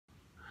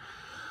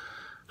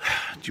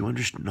Do you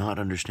not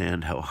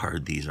understand how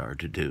hard these are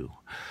to do?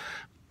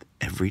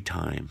 Every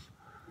time.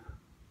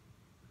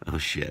 Oh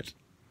shit.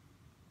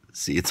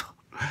 See, it's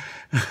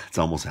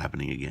almost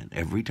happening again.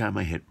 Every time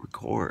I hit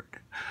record,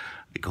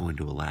 I go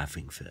into a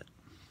laughing fit.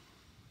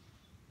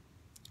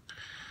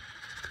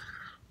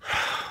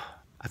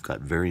 I've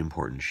got very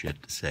important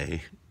shit to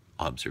say,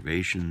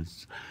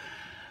 observations,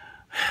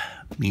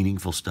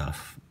 meaningful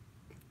stuff.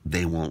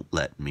 They won't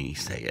let me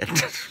say it.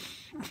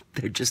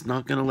 They're just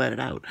not going to let it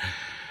out.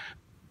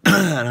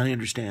 And I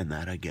understand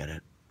that. I get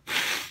it.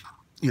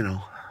 You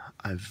know,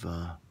 I've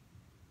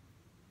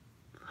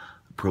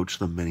approached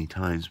them many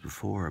times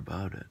before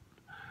about it.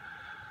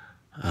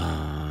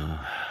 I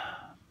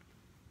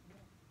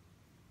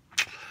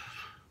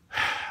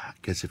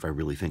guess if I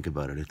really think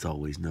about it, it's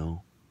always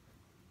no.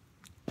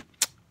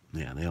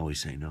 Yeah, they always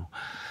say no.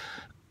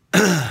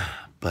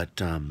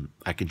 But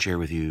I can share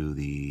with you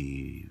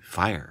the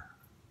fire,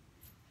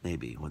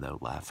 maybe,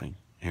 without laughing.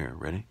 Here,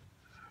 ready?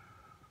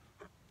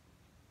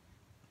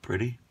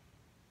 Pretty?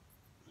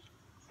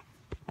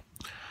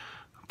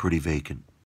 Pretty vacant.